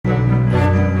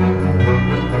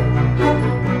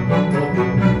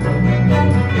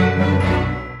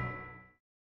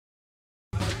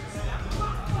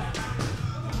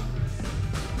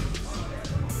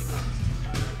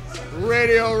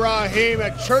Radio Raheem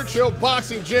at Churchill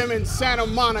Boxing Gym in Santa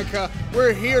Monica.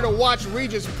 We're here to watch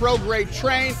Regis PROGRAIS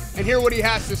train and hear what he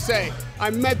has to say.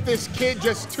 I met this kid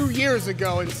just 2 years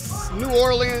ago in New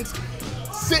Orleans,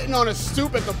 sitting on a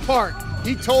stoop at the park.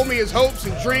 He told me his hopes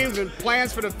and dreams and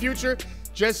plans for the future.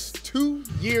 Just 2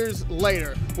 years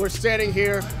later, we're standing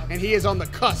here and he is on the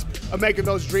cusp of making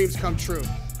those dreams come true.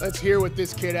 Let's hear what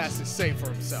this kid has to say for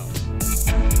himself.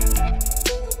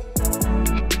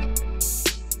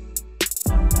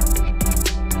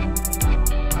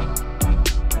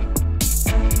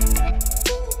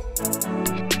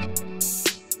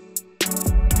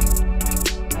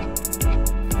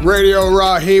 Radio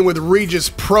Raheem with Regis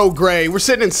PROGRAIS. We're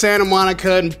sitting in Santa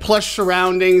Monica in plush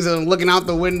surroundings and looking out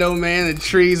the window, man. The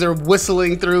trees are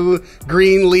whistling through,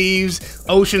 green leaves,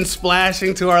 ocean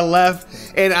splashing to our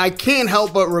left. And I can't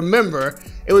help but remember,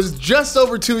 it was just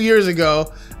over 2 years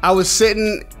ago, I was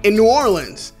sitting in New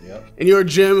Orleans. Yep. In your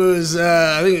gym, it was,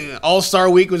 I think All-Star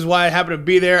Week was why I happened to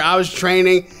be there. I was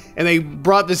training. And they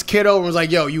brought this kid over and was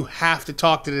like, yo, you have to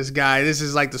talk to this guy. This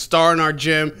is like the star in our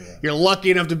gym. Yeah. You're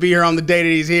lucky enough to be here on the day that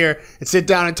he's here, and sit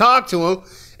down and talk to him.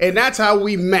 And that's how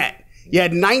we met. You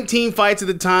had 19 fights at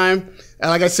the time.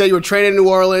 Like I said, you were training in New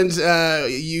Orleans.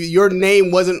 Your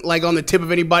name wasn't like on the tip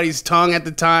of anybody's tongue at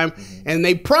the time. Mm-hmm. And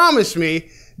they promised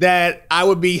me that I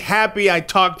would be happy I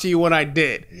talked to you when I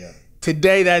did. Yeah.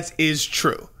 Today, that is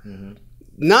true. Mm-hmm.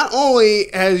 Not only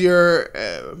has your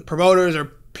promoters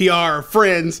or PR or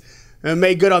friends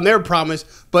made good on their promise,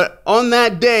 but on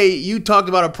that day you talked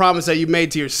about a promise that you made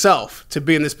to yourself to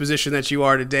be in this position that you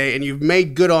are today, and you've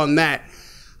made good on that.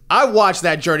 I watched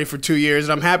that journey for 2 years,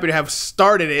 and I'm happy to have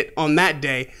started it on that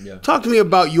day. Yeah. Talk to me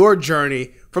about your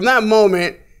journey from that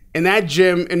moment in that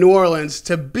gym in New Orleans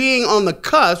to being on the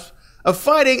cusp of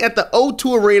fighting at the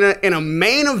O2 Arena in a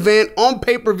main event on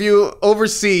pay-per-view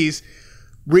overseas,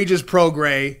 Regis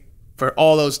PROGRAIS, for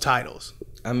all those titles.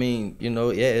 I mean, you know,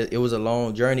 yeah, it was a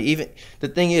long journey. Even the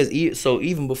thing is, so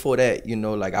even before that, you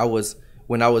know, like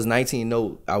when I was 19,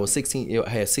 no, I was 16, I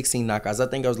had 16 knockouts. I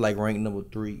think I was like ranked number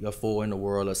 3 or 4 in the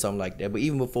world or something like that. But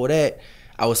even before that,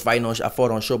 I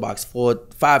fought on Showbox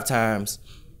 4 times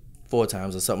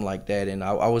or something like that. And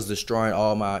I was destroying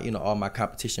all my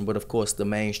competition. But of course, the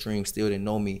mainstream still didn't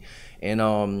know me.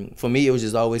 And for me, it was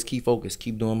just always keep focused,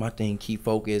 keep doing my thing, keep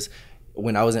focused.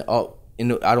 When I was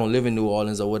I don't live in New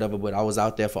Orleans or whatever, but I was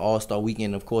out there for All-Star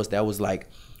Weekend. Of course, that was like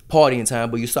partying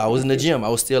time. But you saw I was in the gym. I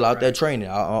was still out there training.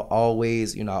 I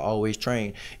always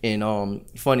train. And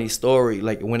funny story,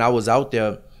 like when I was out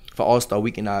there for All-Star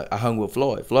Weekend, I hung with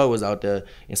Floyd. Floyd was out there,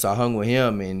 and so I hung with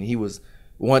him. And he was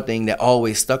one thing that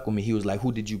always stuck with me. He was like,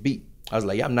 "Who did you beat?" I was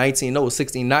like, yeah, I'm 19-0,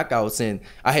 16 knockouts, and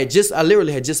I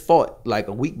literally had just fought like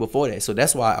a week before that. So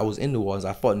that's why I was in New Orleans.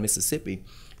 I fought in Mississippi,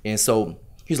 and so.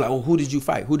 He's like, well, who did you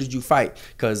fight? Who did you fight?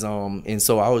 Because, and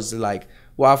so I was like,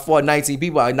 well, I fought 19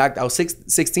 people. I knocked out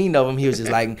 16 of them. He was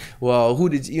just like, well, who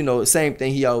did you know? Same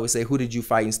thing. He always say, who did you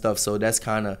fight and stuff. So that's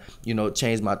kind of, you know,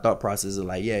 changed my thought process of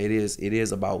like, yeah, it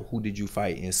is about who did you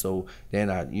fight. And so then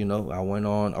I went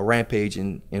on a rampage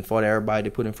and fought everybody they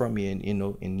put in front of me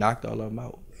and knocked all of them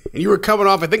out. And you were coming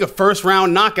off, I think, a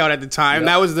first-round knockout at the time. Yep.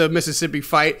 That was the Mississippi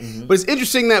fight. Mm-hmm. But it's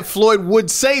interesting that Floyd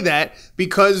would say that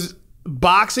because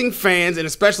boxing fans and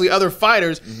especially other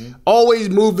fighters always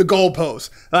move the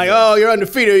goalposts. Like, oh, you're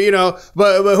undefeated, you know,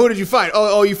 but who did you fight?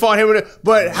 Oh, you fought him.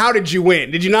 But how did you win?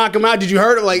 Did you knock him out? Did you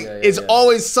hurt him? Like, it's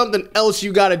always something else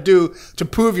you got to do to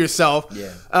prove yourself.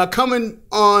 Yeah. Coming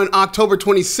on October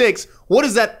 26th, what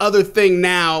is that other thing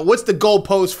now? What's the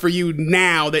goalpost for you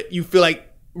now that you feel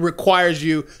like requires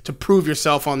you to prove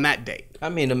yourself on that date? I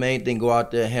mean, the main thing, go out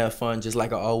there and have fun just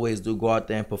like I always do. Go out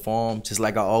there and perform just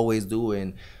like I always do.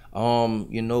 And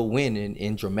you know, win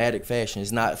in dramatic fashion.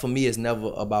 It's not, for me, it's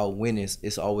never about winning.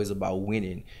 It's always about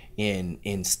winning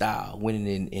in style,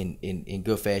 winning in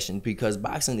good fashion, because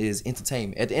boxing is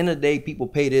entertainment. At the end of the day, people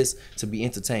pay this to be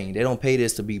entertained. They don't pay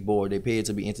this to be bored. They pay it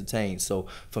to be entertained. So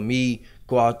for me,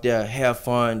 go out there, have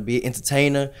fun, be an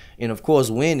entertainer, and of course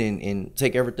win and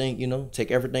take everything,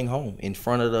 take everything home in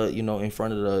front of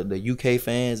the UK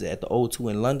fans at the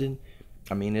O2 in London.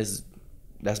 I mean,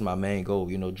 that's my main goal,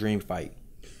 dream fight.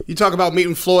 You talk about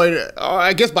meeting Floyd,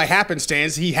 I guess by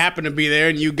happenstance. He happened to be there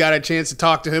and you got a chance to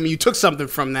talk to him. You took something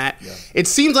from that. Yeah. It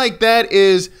seems like that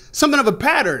is something of a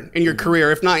pattern in your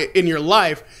career, if not in your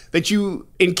life, that you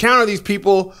encounter these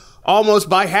people almost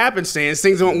by happenstance,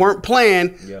 things that weren't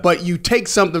planned, but you take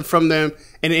something from them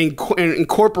and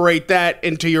incorporate that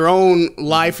into your own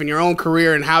life and your own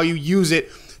career and how you use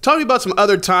it. Talk to me about some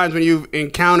other times when you've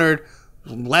encountered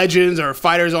legends or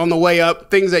fighters on the way up,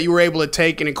 things that you were able to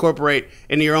take and incorporate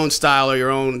into your own style or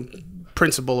your own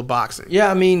principle of boxing?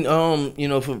 Yeah, I mean, you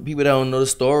know, for people that don't know the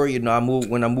story, you know,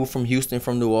 when I moved from Houston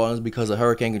from New Orleans because of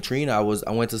Hurricane Katrina.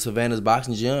 I went to Savannah's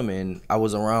boxing gym and I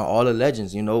was around all the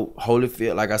legends. You know,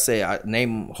 Holyfield, like I said,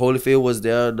 Holyfield was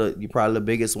there, probably the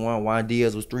biggest one. Juan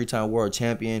Diaz was 3-time world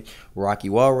champion. Rocky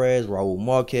Juarez, Raul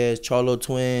Marquez, Charlo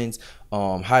Twins,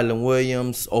 Highland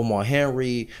Williams, Omar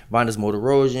Henry, Vandes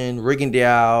Motorosian,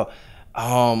 Rigondeaux.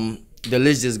 The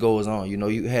list just goes on. You know,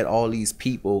 you had all these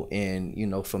people, and you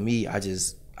know, for me, I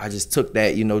just took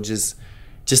that, you know, just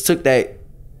took that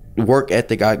work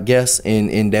ethic, I guess,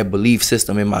 and that belief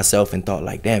system in myself, and thought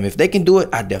like, damn, if they can do it,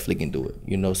 I definitely can do it.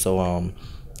 You know, so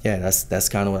yeah, that's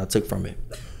kind of what I took from it.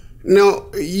 No,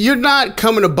 you're not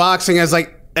coming to boxing as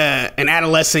like an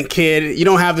adolescent kid. You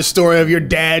don't have the story of your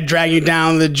dad dragging you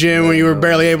down to the gym when you were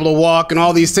barely able to walk and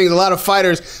all these things. A lot of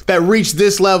fighters that reach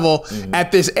this level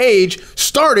at this age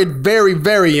started very,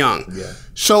 very young. Yeah.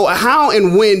 So how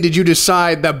and when did you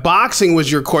decide that boxing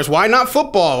was your course? Why not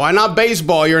football? Why not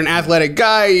baseball? You're an athletic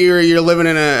guy. You're living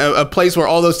in a place where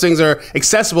all those things are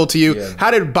accessible to you. Yeah. How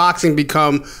did boxing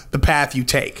become the path you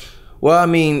take? Well, I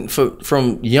mean,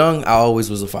 from young, I always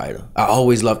was a fighter. I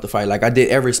always loved to fight. Like, I did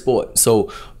every sport.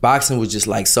 So boxing was just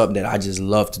like something that I just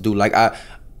loved to do. Like,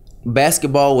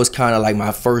 basketball was kind of like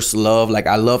my first love. Like,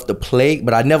 I loved to play,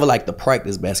 but I never liked to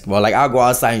practice basketball. Like, I'll go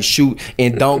outside and shoot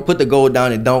and dunk, put the goal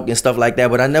down and dunk and stuff like that.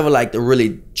 But I never liked to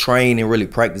really train and really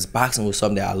practice. Boxing was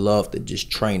something that I loved to just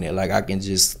train it. Like, I can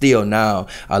just still now,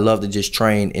 I love to just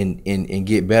train and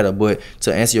get better. But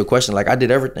to answer your question, like, I did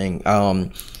everything.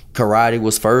 Karate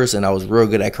was first, and I was real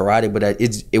good at karate, but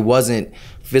it wasn't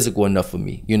physical enough for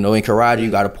me. You know, in karate,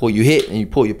 you got to pull your hit and you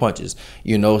pull your punches,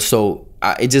 you know, so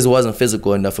it just wasn't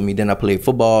physical enough for me. Then I played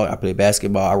football, I played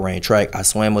basketball, I ran track, I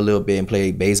swam a little bit and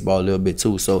played baseball a little bit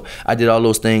too. So I did all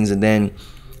those things, and then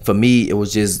for me, it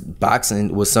was just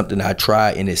boxing was something that I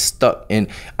tried and it stuck. And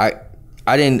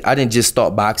I didn't just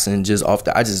start boxing just off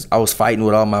the, I was fighting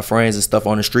with all my friends and stuff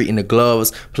on the street in the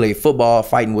gloves, played football,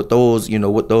 fighting with those, you know,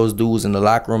 with those dudes in the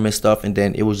locker room and stuff. And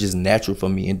then it was just natural for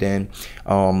me. And then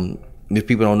if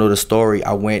people don't know the story,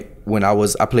 I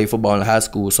played football in high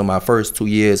school. So my first 2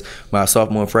 years, my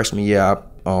sophomore and freshman year,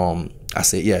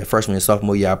 freshman and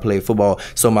sophomore year, I played football.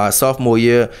 So my sophomore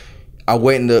year,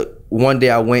 one day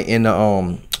I went in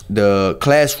the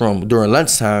classroom during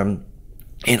lunchtime,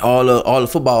 and all the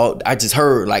football, I just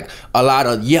heard like a lot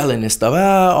of yelling and stuff,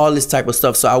 all this type of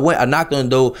stuff. So I knocked on the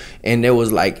door, and there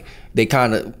was like,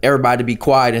 everybody be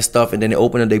quiet and stuff, and then they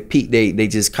opened up, they peeked, they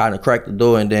just kind of cracked the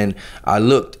door, and then I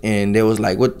looked, and they was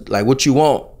like, what you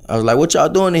want? I was like, what y'all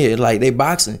doing here? Like, they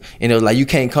boxing. And it was like, you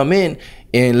can't come in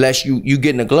unless you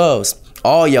get in the gloves.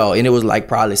 All y'all. And it was like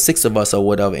probably 6 of us or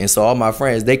whatever. And so all my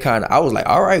friends, I was like,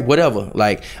 all right, whatever.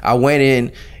 Like, I went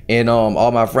in, and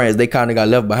all my friends, they kind of got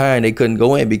left behind. They couldn't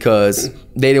go in because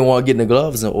they didn't want to get in the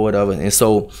gloves or whatever. And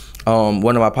so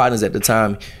one of my partners at the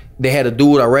time, they had a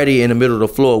dude already in the middle of the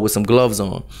floor with some gloves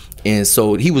on. And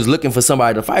so he was looking for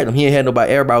somebody to fight him. He ain't had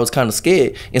nobody. Everybody was kind of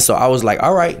scared. And so I was like,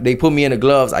 all right. They put me in the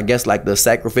gloves, I guess like the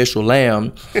sacrificial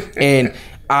lamb. And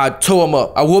I tore him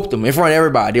up. I whooped him in front of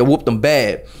everybody. I whooped him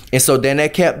bad. And so then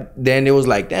then it was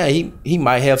like, damn, he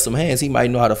might have some hands. He might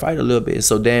know how to fight a little bit.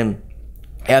 So then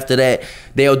after that,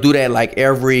 they'll do that like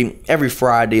every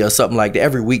Friday or something like that.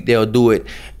 Every week they'll do it.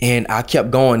 And I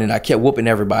kept going, and I kept whooping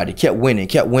everybody, kept winning.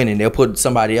 They'll put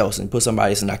somebody else and put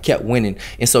somebody else, and I kept winning.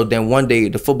 And so then one day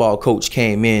the football coach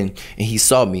came in, and he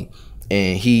saw me.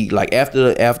 And he, like,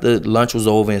 after lunch was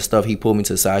over and stuff, he pulled me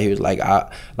to the side. He was like, I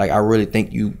really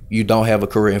think you don't have a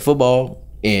career in football,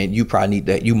 and you probably need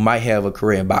that. You might have a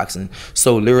career in boxing.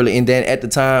 So literally, and then at the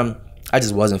time, I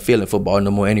just wasn't feeling football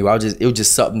no more anyway. It was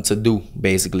just something to do,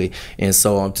 basically. And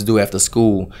so to do after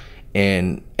school.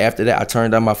 And after that, I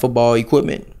turned on my football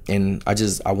equipment, and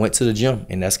I went to the gym,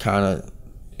 and that's kind of,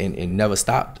 and never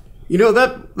stopped. You know,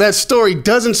 that story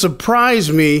doesn't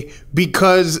surprise me,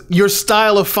 because your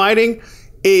style of fighting,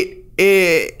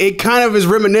 it kind of is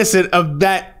reminiscent of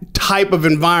that type of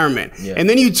environment. Yeah. And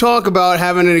then you talk about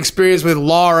having an experience with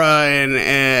Lara and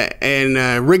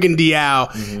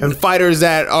Rigondeaux, and fighters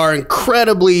that are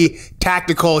incredibly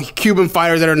tactical, Cuban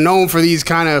fighters that are known for these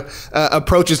kind of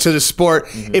approaches to the sport.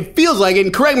 It feels like,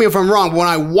 and correct me if I'm wrong, but when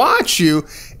I watch you,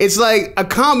 it's like a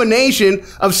combination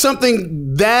of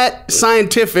something that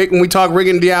scientific, when we talk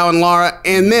Rigondeaux and Lara,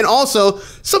 and then also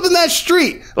something that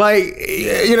street, like,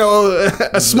 you know,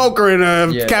 a smoker in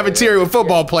a cafeteria with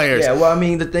football players. Yeah, well, I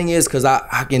mean, the thing is, because I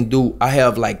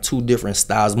have like 2 different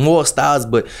styles, more styles,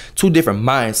 but 2 different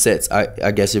mindsets,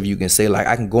 I guess, if you can say. Like,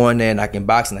 I can go in there and I can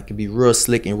box, and I can be real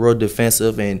slick and real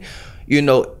defensive, and, you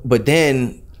know, but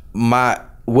then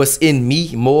what's in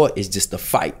me more is just the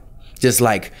fight. just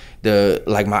like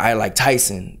like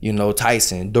Tyson, you know,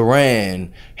 Tyson,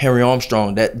 Duran, Henry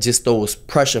Armstrong, that just those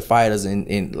pressure fighters,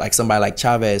 and like somebody like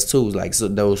Chavez too, like so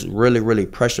those really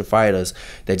pressure fighters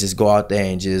that just go out there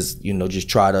and just, you know, just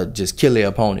try to just kill their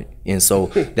opponent. And so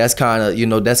that's kind of, you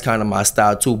know, that's kind of my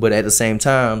style too. But at the same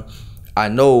time, I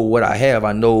know what I have.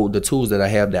 I know the tools that I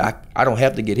have that I don't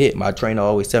have to get hit. My trainer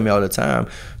always tell me all the time,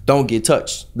 don't get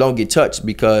touched. Don't get touched,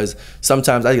 because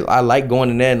sometimes I like going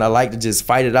in there and I like to just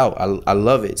fight it out. I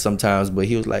love it sometimes, but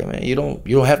he was like, man, you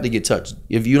don't have to get touched.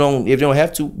 If you don't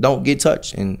have to, don't get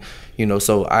touched. And, you know,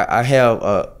 so I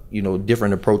have you know,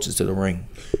 different approaches to the ring.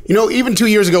 You know, even 2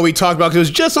 years ago we talked about, 'cause it was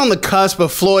just on the cusp of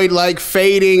Floyd like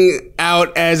fading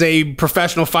out as a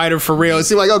professional fighter for real. It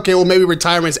seemed like, okay, well, maybe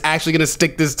retirement's actually going to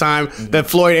stick this time. That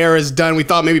Floyd era is done. We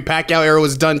thought maybe Pacquiao era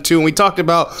was done too. And we talked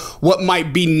about what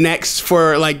might be next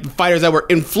for like fighters that were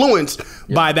influenced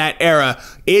by that era.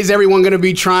 Is everyone going to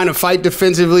be trying to fight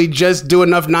defensively, just do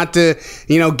enough not to,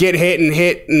 you know, get hit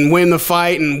and win the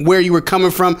fight, and where you were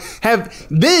coming from?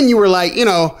 Then you were like, you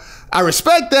know, I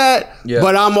respect that,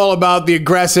 but I'm all about the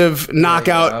aggressive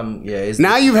knockout.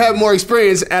 Now you've had more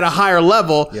experience at a higher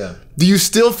level. Do you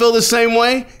still feel the same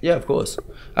way? Yeah, of course.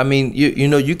 I mean, you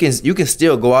know, you can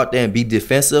still go out there and be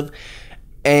defensive,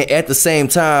 and at the same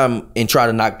time and try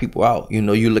to knock people out. You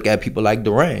know, you look at people like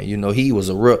Duran. You know, he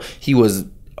was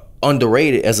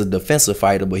underrated as a defensive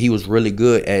fighter, but he was really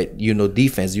good at, you know,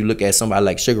 defense. You look at somebody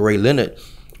like Sugar Ray Leonard,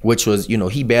 which was, you know,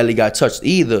 he barely got touched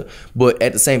either, but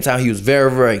at the same time he was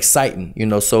very exciting, you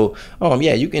know. So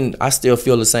yeah, I still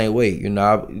feel the same way, you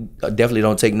know. I definitely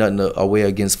don't take nothing away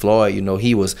against Floyd. You know,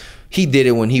 he did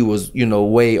it when he was, you know,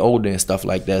 way older and stuff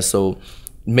like that. So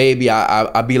maybe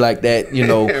I be like that, you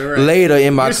know, later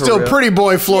in my career. You're still pretty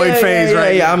boy Floyd phase,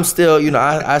 right? Yeah, I'm still, you know,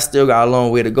 I still got a long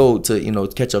way to go to, you know,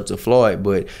 catch up to Floyd.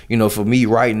 But, you know, for me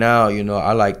right now, you know,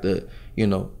 I like the, you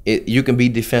know, you can be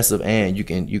defensive and you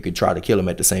can try to kill him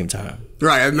at the same time.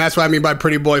 Right, and that's what I mean by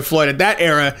pretty boy Floyd. At that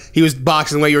era, he was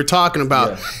boxing the way you were talking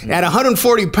about. At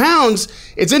 140 pounds,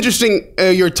 it's interesting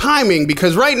your timing,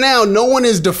 because right now no one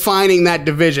is defining that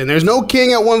division. There's no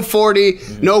king at 140,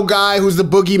 no guy who's the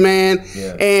boogeyman,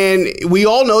 and we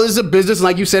all know this is a business. And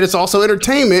like you said, it's also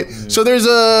entertainment. So there's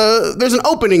an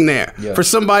opening there for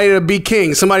somebody to be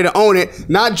king, somebody to own it,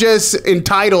 not just in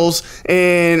titles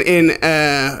and in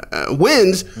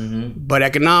wins, but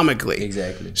economically.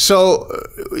 Exactly. So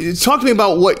talk to me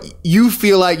about what you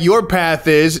feel like your path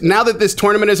is now that this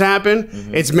tournament has happened.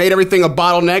 It's made everything a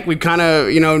bottleneck. We've kind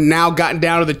of, you know, now gotten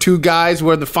down to the two guys who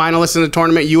are the finalists in the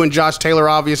tournament, you and Josh Taylor,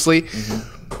 obviously.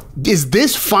 Is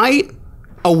this fight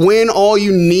a win all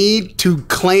you need to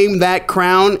claim that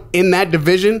crown in that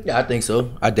division? Yeah, I think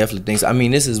so. I definitely think so. I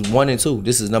mean, this is 1 and 2.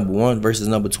 This is number 1 versus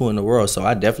number 2 in the world. So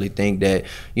I definitely think that,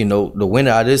 you know, the winner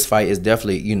of this fight is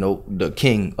definitely, you know, the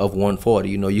king of 140.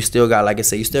 You know, you still got, like I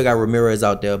said, you still got Ramirez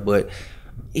out there, but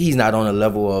he's not on the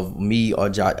level of me or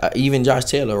even Josh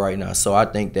Taylor right now. So I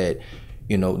think that,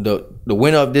 you know, the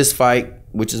winner of this fight,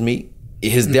 which is me,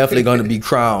 is definitely going to be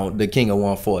crowned the king of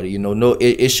 140. You know,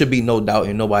 it should be no doubt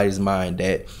in nobody's mind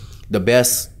that the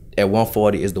best at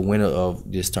 140 is the winner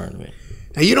of this tournament.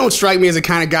 Now, you don't strike me as the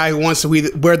kind of guy who wants to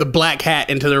wear the black hat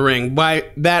into the ring.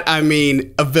 By that, I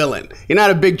mean a villain. You're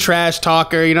not a big trash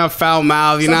talker. You're not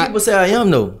foul-mouthed. Some people say I am,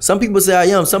 though. Some people say I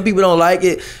am. Some people don't like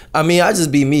it. I mean, I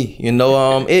just be me, you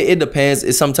know. It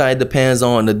depends. Sometimes it depends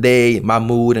on the day, my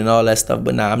mood, and all that stuff.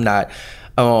 But nah, I'm not.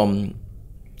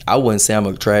 I wouldn't say I'm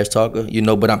a trash talker, you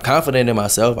know, but I'm confident in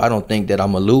myself. I don't think that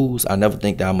I'm going to lose. I never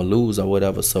think that I'm going to lose or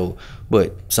whatever. So,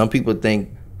 but some people think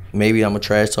maybe I'm a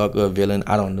trash talker, a villain.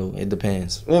 I don't know. It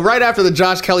depends. Well, right after the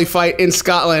Josh Kelly fight in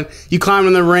Scotland, you climbed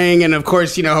in the ring, and of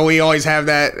course, you know how we always have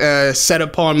that set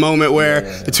upon moment where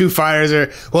the two fighters are,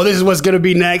 well, this is what's going to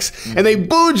be next, and they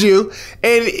booed you,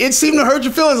 and it seemed to hurt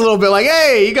your feelings a little bit. Like,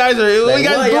 hey, you guys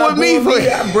booing me for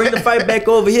it. I bring the fight back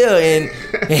over here, and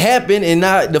it happened, and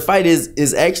now the fight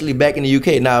is actually back in the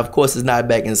UK. Now, of course, it's not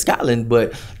back in Scotland,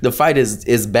 but the fight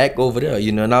is back over there,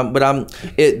 you know. And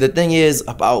the thing is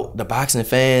about the boxing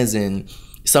fans, and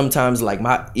sometimes like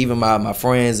my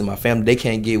friends and my family, they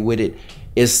can't get with it.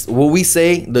 It's what we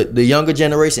say, the younger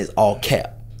generation is all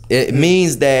cap. It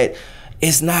means that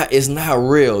it's not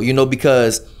real, you know,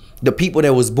 because the people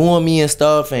that was booing me and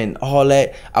stuff and all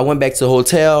that, I went back to the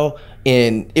hotel,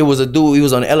 and it was a dude, he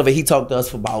was on the elevator, he talked to us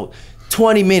for about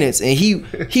 20 minutes, and he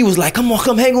was like, come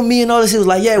hang with me and all this. He was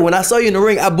like, yeah, when I saw you in the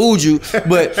ring, I booed you,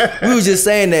 but we was just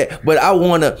saying that, but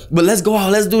let's go out,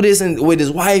 let's do this, and with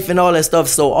his wife and all that stuff.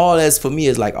 So all that's for me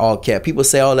is like all cap. People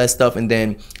say all that stuff, and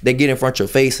then they get in front of your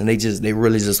face, and they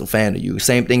really just a fan of you.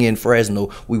 Same thing in Fresno.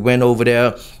 We went over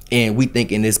there, and we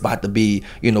thinking it's about to be,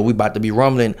 you know, we about to be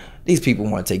rumbling. these people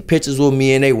want to take pictures with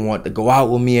me and they want to go out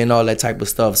with me and all that type of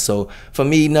stuff. So for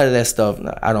me, none of that stuff,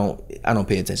 I don't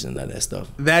pay attention to none of that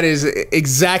stuff. That is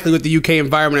exactly what the UK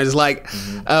environment is like.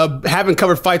 Having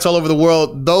covered fights all over the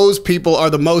world, those people are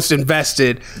the most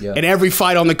invested in every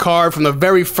fight on the card. From the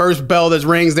very first bell that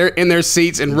rings, they're in their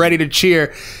seats and ready to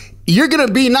cheer. You're going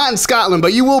to be not in Scotland,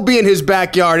 but you will be in his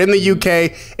backyard in the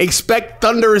UK. Expect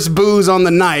thunderous boos on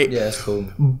the night. Yeah, that's cool.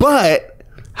 But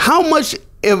how much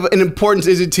of an importance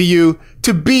is it to you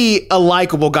to be a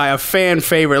likable guy, a fan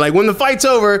favorite? Like when the fight's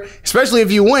over, especially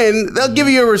if you win, they'll give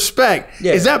you your respect.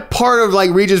 Yeah. Is that part of like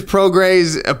Regis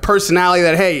PROGRAIS' personality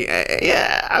that, hey,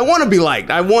 yeah, I want to be liked.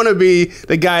 I want to be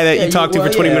the guy that you talk to for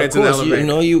 20 minutes in the elevator. You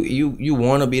know, you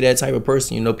want to be that type of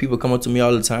person. You know, people come up to me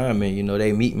all the time and, you know,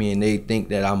 they meet me and they think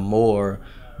that I'm more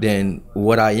than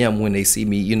what I am when they see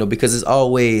me, you know, because it's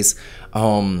always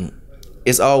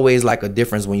like a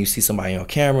difference when you see somebody on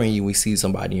camera and we see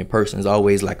somebody in person. It's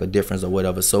always like a difference or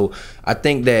whatever. So I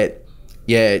think that,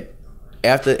 yeah,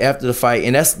 after the fight,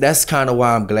 and that's kind of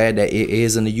why I'm glad that it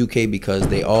is in the UK, because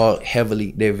they're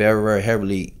very, very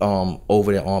heavily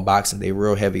over there on boxing. They're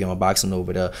real heavy on boxing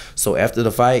over there. So after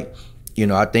the fight, you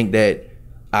know, I think that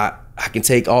I can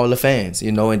take all the fans,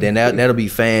 you know, and then that'll be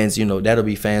fans, you know, that'll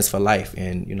be fans for life.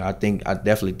 And, you know, I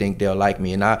definitely think they'll like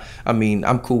me. And I mean,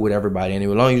 I'm cool with everybody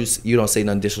anyway. As long as you don't say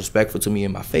nothing disrespectful to me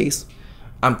in my face,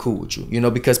 I'm cool with you, you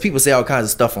know, because people say all kinds of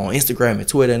stuff on Instagram and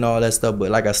Twitter and all that stuff. But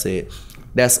like I said,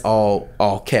 that's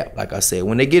all cap. Like I said,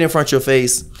 when they get in front of your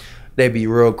face, they be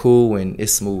real cool and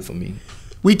it's smooth for me.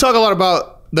 We talk a lot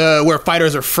about where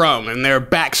fighters are from and their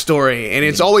backstory, and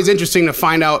it's always interesting to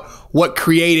find out what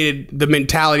created the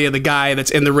mentality of the guy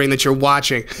that's in the ring that you're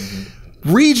watching.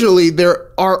 Regionally, there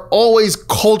are always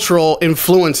cultural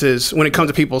influences when it comes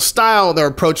to people's style, their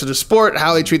approach to the sport,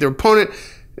 how they treat their opponent.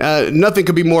 Nothing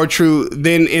could be more true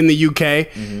than in the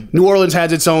UK. New Orleans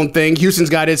has its own thing. Houston's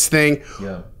got its thing.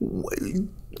 Yeah.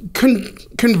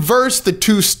 Converse the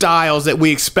two styles that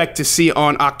we expect to see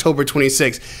on October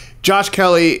 26th. Josh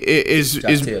Taylor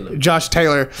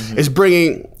is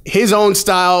bringing his own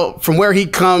style from where he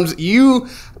comes. You,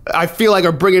 I feel like,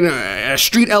 are bringing a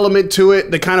street element to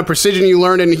it, the kind of precision you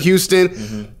learned in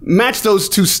Houston. Match those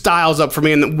two styles up for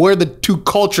me and where the two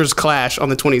cultures clash on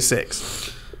the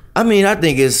 26th. I mean, I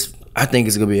think it's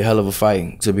gonna be a hell of a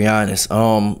fight, to be honest.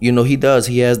 You know, he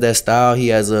has that style. He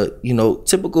has a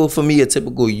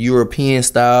typical European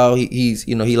style. He's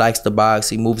he likes to box.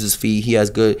 He moves his feet. He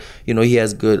has good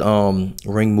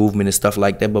ring movement and stuff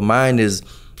like that. But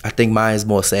I think mine is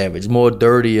more savage, more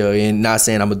dirtier. And not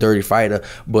saying I'm a dirty fighter,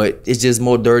 but it's just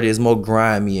more dirty. It's more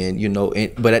grimy,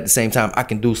 and but at the same time, I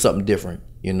can do something different.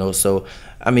 You know, so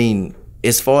I mean,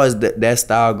 as far as that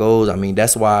style goes, I mean,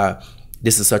 that's why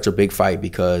this is such a big fight,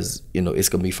 because, you know, it's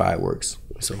going to be fireworks.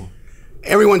 So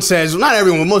everyone says, not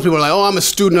everyone, but most people are like, oh, I'm a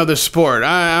student of the sport.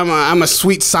 I'm a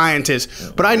sweet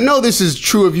scientist. But I know this is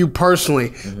true of you personally.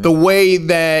 The way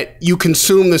that you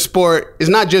consume the sport is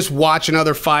not just watching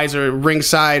other fights or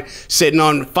ringside sitting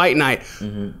on fight night.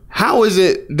 How is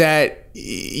it that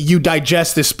you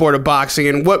digest this sport of boxing,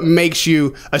 and what makes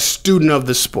you a student of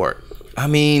the sport? I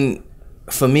mean,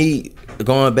 for me,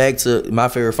 going back to my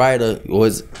favorite fighter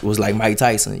was like Mike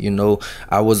Tyson. You know,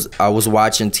 I was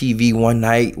watching TV one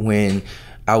night when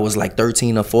I was like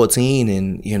 13 or 14,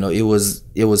 and you know, it was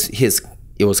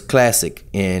classic,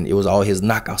 and it was all his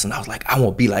knockouts, and I was like, I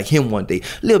want to be like him one day.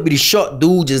 Little bitty short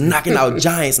dude just knocking out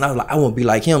giants, and I was like, I want to be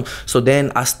like him. So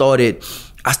then I started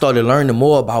learning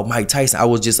more about Mike Tyson. I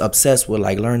was just obsessed with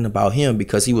like learning about him,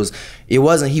 because he was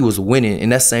winning,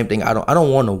 and that's the same thing. I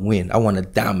don't want to win. I want to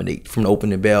dominate from the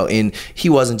opening bell, and he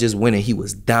wasn't just winning, he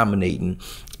was dominating.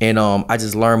 And I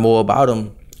just learned more about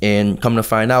him, and come to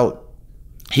find out,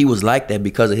 he was like that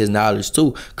because of his knowledge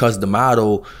too. Because the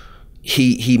model,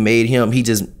 he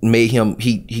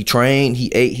trained,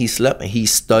 he ate, he slept, and he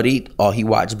studied, or he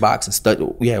watched boxing,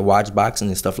 watched boxing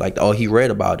and stuff like that, or he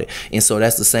read about it. And so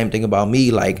that's the same thing about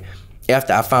me. Like,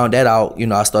 after I found that out, you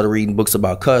know, I started reading books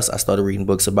about Cuss. I started reading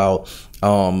books about,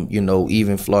 you know,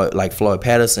 even Floyd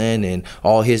Patterson and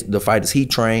all the fighters he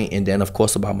trained, and then of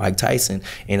course about Mike Tyson.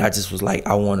 And I just was like,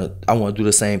 I want to do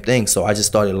the same thing. So I just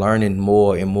started learning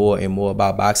more and more and more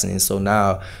about boxing. And so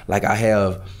now, like, I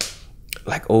have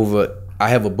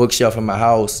a bookshelf in my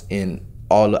house, and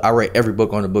I read every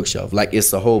book on the bookshelf. Like,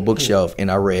 it's a whole bookshelf, and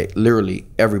I read literally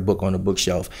every book on the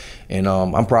bookshelf. And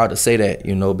I'm proud to say that,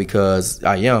 you know, because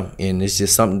I am. And it's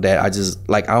just something that I just,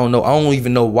 like, I don't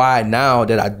even know why now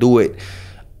that I do it.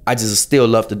 I just still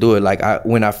love to do it. Like,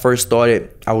 when I first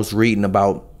started, I was reading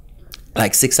about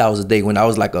like 6 hours a day. When I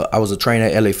was a trainer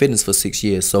at LA Fitness for 6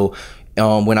 years. So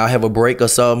When I have a break or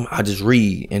something, I just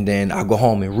read, and then I go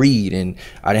home and read, and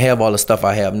I didn't have all the stuff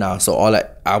I have now. So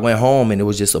I went home and it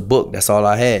was just a book. That's all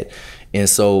I had. And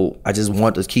so I just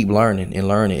want to keep learning and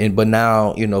learning. But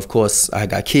now, you know, of course, I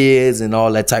got kids and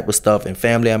all that type of stuff and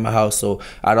family at my house. So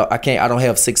I don't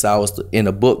have 6 hours in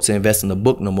a book to invest in a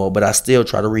book no more. But I still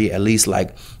try to read at least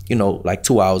like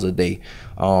 2 hours a day.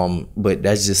 But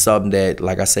that's just something that,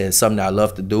 like I said, something that I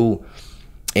love to do.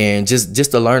 And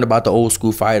just to learn about the old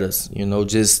school fighters, you know,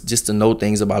 just to know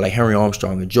things about like Henry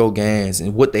Armstrong and Joe Gans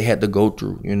and what they had to go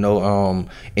through, you know.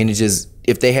 And it just,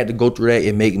 if they had to go through that,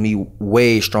 it made me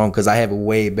way strong because I have it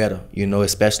way better, you know,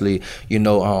 especially, you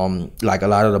know, like a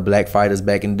lot of the black fighters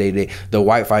back in the day, the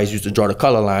white fighters used to draw the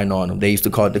color line on them. They used to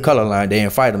call it the color line. They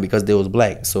didn't fight them because they was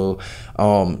black. So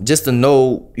just to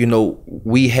know, you know,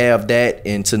 we have that,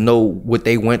 and to know what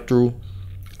they went through,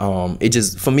 it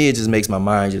just, for me, it just makes my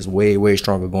mind just way, way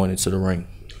stronger going into the ring.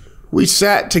 We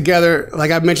sat together,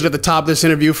 like I mentioned at the top of this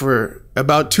interview, for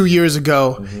about 2 years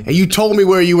ago, and you told me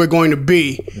where you were going to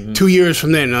be 2 years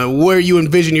from then, where you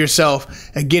envision yourself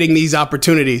at getting these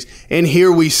opportunities. And here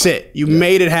we sit. You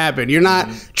made it happen. You're not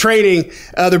training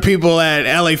other people at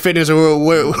LA Fitness or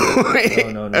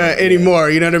anymore.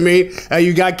 You know what I mean?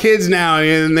 You got kids now,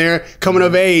 and they're coming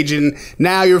of age, and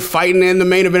now you're fighting in the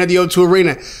main event at the O2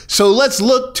 Arena. So let's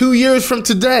look 2 years from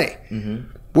today.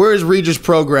 Where is Regis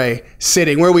PROGRAIS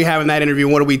sitting? Where are we having that interview?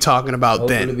 What are we talking about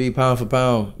then? Hopefully be pound for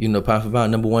pound, you know, pound for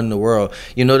pound, #1 in the world.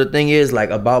 You know, the thing is,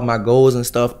 like, about my goals and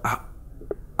stuff,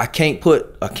 I can't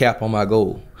put a cap on my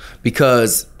goal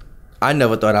because I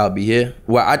never thought I'd be here.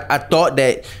 Well, I thought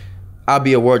that I'd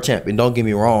be a world champion, don't get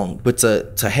me wrong. But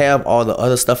to have all the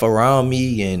other stuff around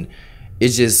me, and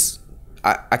it's just,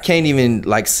 I can't even,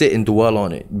 like, sit and dwell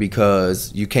on it because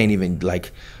you can't even,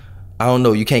 like, I don't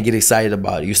know, you can't get excited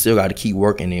about it. You still got to keep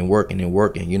working and working and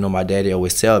working. You know, my daddy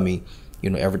always tell me, you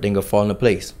know, everything will fall into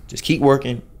place. Just keep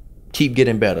working, keep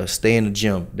getting better, stay in the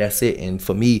gym. That's it. And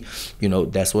for me, you know,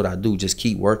 that's what I do. Just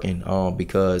keep working,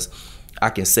 because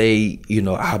I can say, you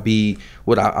know, I'll be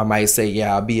what I might say,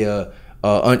 yeah, I'll be a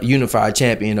unified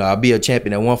champion, or I'll be a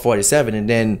champion at 147, and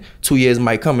then 2 years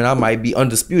might come and I might be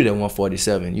undisputed at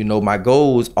 147. You know, my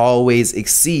goals always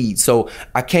exceed. So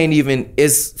I can't even,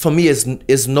 for me,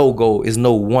 it's no goal. It's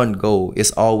no one goal.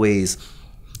 It's always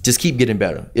just keep getting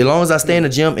better. As long as I stay in the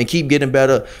gym and keep getting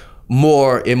better,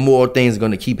 more and more things are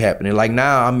gonna keep happening. Like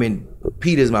now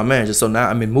Peter's my manager, so now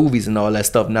I'm in movies and all that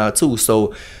stuff now too.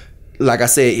 So like I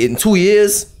said, in 2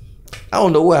 years, I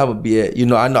don't know where I'm gonna be at. You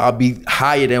know, I know I'll be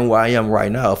higher than where I am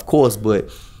right now, of course, but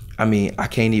I mean, I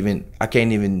can't even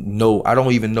know. I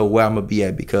don't even know where I'm gonna be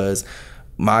at because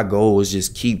my goal is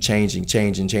just keep changing.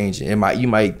 And you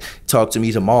might talk to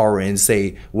me tomorrow and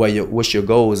say, well, what's your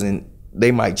goals? And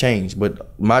they might change.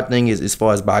 But my thing is, as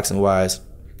far as boxing wise,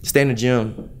 stay in the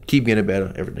gym, keep getting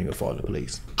better, everything will fall into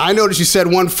place. I noticed you said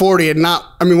 140 and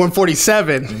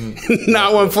 147,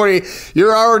 not 140.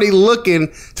 You're already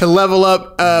looking to level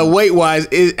up weight-wise.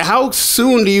 How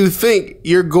soon do you think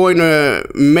you're going to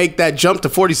make that jump to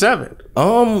 47?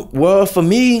 Well, for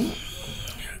me,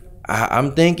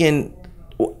 I'm thinking,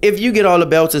 if you get all the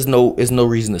belts, there's no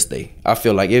reason to stay. I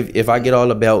feel like if I get all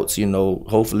the belts, you know,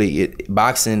 hopefully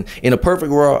boxing, in a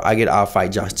perfect world, I'll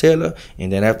fight Josh Taylor,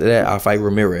 and then after that I'll fight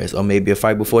Ramirez, or maybe a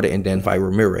fight before that and then fight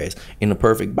Ramirez. In a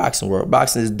perfect boxing world,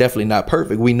 boxing is definitely not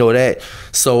perfect. We know that.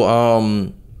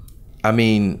 So I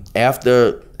mean,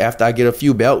 after I get a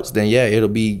few belts, then yeah, it'll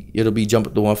be jump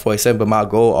up to 147. But my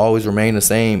goal always remain the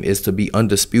same, is to be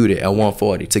undisputed at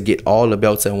 140, to get all the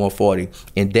belts at 140,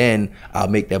 and then I'll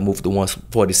make that move to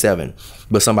 147.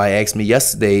 But somebody asked me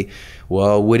yesterday,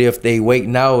 well, what if they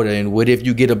wait out, and what if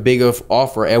you get a bigger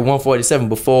offer at 147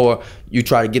 before you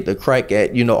try to get the crack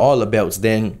at, you know, all the belts?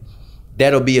 Then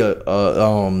that'll be a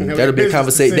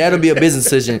conversation. That'll be a business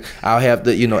decision. I'll have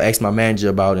to, you know, ask my manager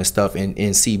about and stuff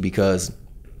and see, because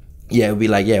yeah, it'll be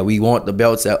like, yeah, we want all the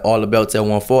belts at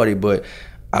 140, but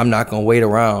I'm not gonna wait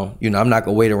around. You know, I'm not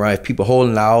gonna wait around if people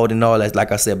holding out and all that.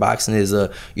 Like I said, boxing is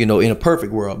you know, in a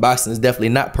perfect world, boxing is definitely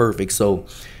not perfect. So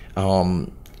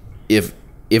if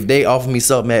they offer me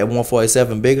something at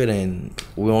 147 bigger, then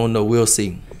we don't know, we'll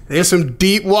see. There's some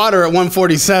deep water at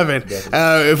 147.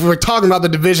 If we're talking about the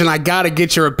division, I gotta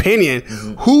get your opinion.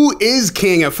 Who is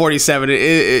king at 47?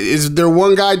 Is there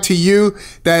one guy to you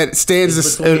that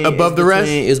stands above the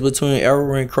rest? It's between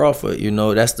Errol and Crawford. You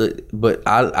know, but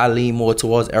I lean more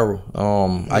towards Errol.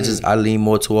 I lean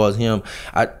more towards him.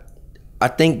 I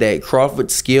think that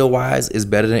Crawford skill wise is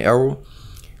better than Errol,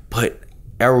 but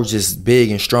Errol's just big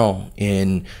and strong,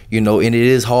 and you know, and it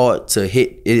is hard to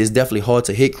hit. It is definitely hard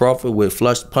to hit Crawford with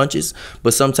flush punches,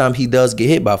 but sometimes he does get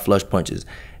hit by flush punches.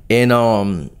 And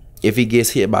if he gets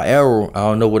hit by Errol, I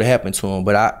don't know what happened to him.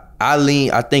 But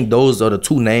I think those are the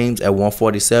two names at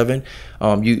 147.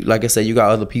 You, like I said, you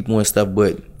got other people and stuff,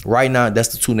 but right now that's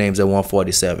the two names at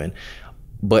 147.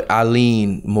 But I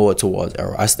lean more towards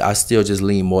Errol. I still just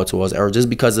lean more towards Errol just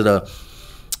because of the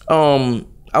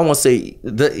I won't say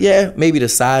maybe the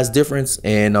size difference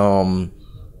and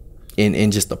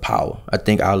just the power. I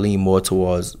think I lean more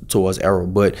towards Errol,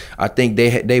 but I think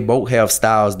they both have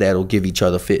styles that'll give each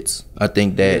other fits. I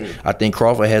think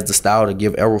Crawford has the style to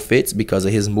give Errol fits because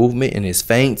of his movement and his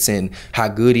feints and how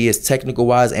good he is technical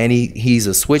wise, and he's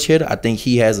a switch hitter. I think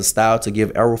he has a style to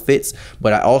give Errol fits,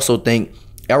 but I also think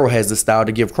Errol has the style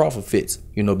to give Crawford fits,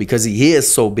 you know, because he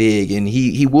is so big and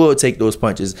he will take those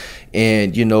punches,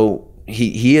 and you know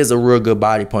he is a real good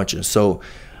body puncher. So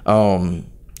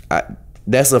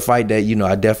that's a fight that, you know,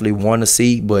 I definitely want to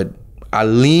see, but I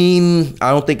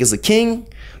don't think it's a king,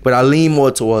 but I lean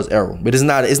more towards Errol. But it's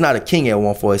not a king at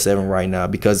 147 right now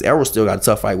because Errol still got a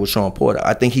tough fight with Sean Porter.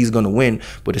 I think he's going to win,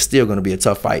 but it's still going to be a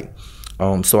tough fight.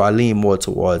 So I lean more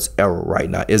towards Errol right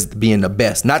now as being the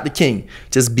best, not the king,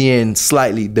 just being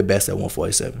slightly the best at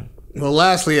 147. Well,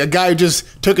 lastly, a guy who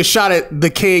just took a shot at the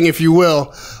king, if you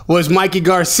will, was Mikey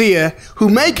Garcia, who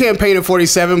may campaign at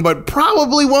 47, but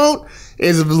probably won't.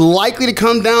 Is likely to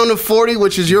come down to 40,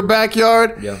 which is your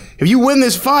backyard. Yeah. If you win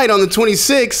this fight on the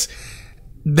 26th,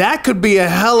 that could be a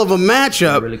hell of a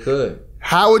matchup. It really could.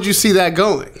 How would you see that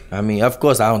going? I mean, of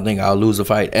course, I don't think I'll lose a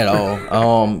fight at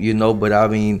all. You know, but I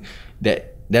mean,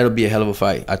 that'll be a hell of a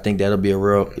fight. I think that'll be a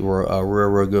real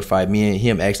good fight. Me and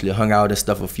him actually hung out and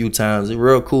stuff a few times. A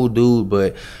real cool dude,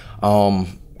 but I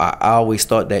always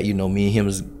thought that, you know, me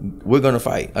and him we're gonna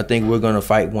fight. I think we're gonna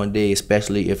fight one day,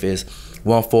 especially if it's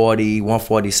 140,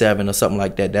 147 or something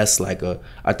like that. That's like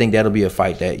I think that'll be a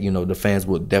fight that, you know, the fans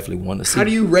would definitely want to see. How do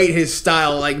you rate his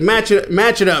style? Like match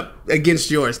it up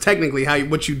against yours. Technically,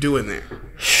 what you doing there?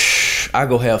 I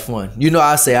go have fun. You know,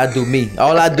 I say I do me.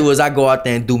 All I do is I go out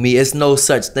there and do me. It's no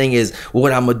such thing as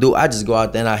what I'm gonna do. I just go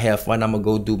out there and I have fun. I'm gonna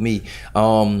go do me.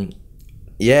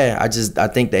 Yeah, I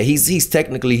think that he's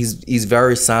technically he's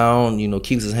very sound, you know,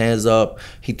 keeps his hands up.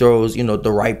 He throws, you know,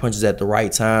 the right punches at the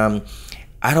right time.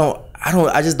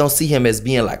 I just don't see him as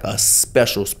being like a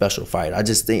special fighter. I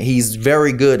just think he's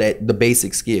very good at the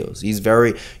basic skills. He's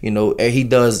very, you know, he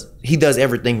does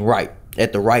everything right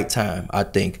at the right time, I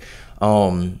think.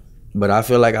 But I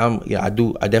feel like I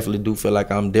definitely do feel like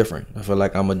I'm different. I feel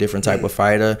like I'm a different type of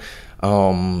fighter.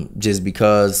 Just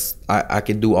because I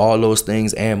can do all those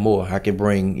things and more. I can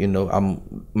bring, you know,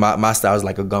 my style is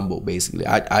like a gumbo basically.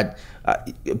 I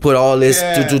put all this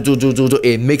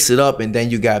and mix it up, and then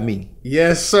you got me.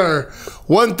 Yes, sir.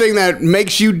 One thing that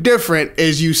makes you different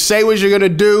is you say what you're gonna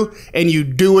do and you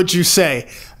do what you say.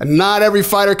 Not every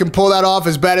fighter can pull that off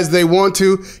as bad as they want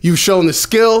to. You've shown the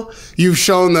skill, you've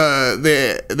shown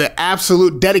the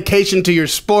absolute dedication to your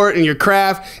sport and your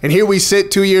craft, and here we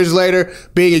sit 2 years later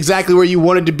being exactly where you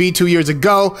wanted to be 2 years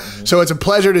ago. So it's a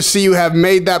pleasure to see you have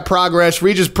made that progress.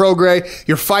 Regis PROGRAIS,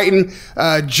 you're fighting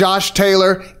Josh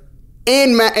Taylor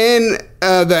in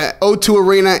the O2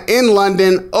 Arena in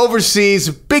London, overseas.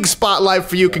 Big spotlight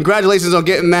for you. Congratulations on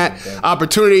getting that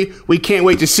opportunity. We can't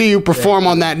wait to see you perform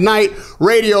on that night.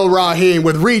 Radio Raheem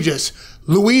with Regis,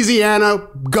 Louisiana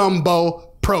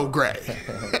Gumbo PROGRAIS.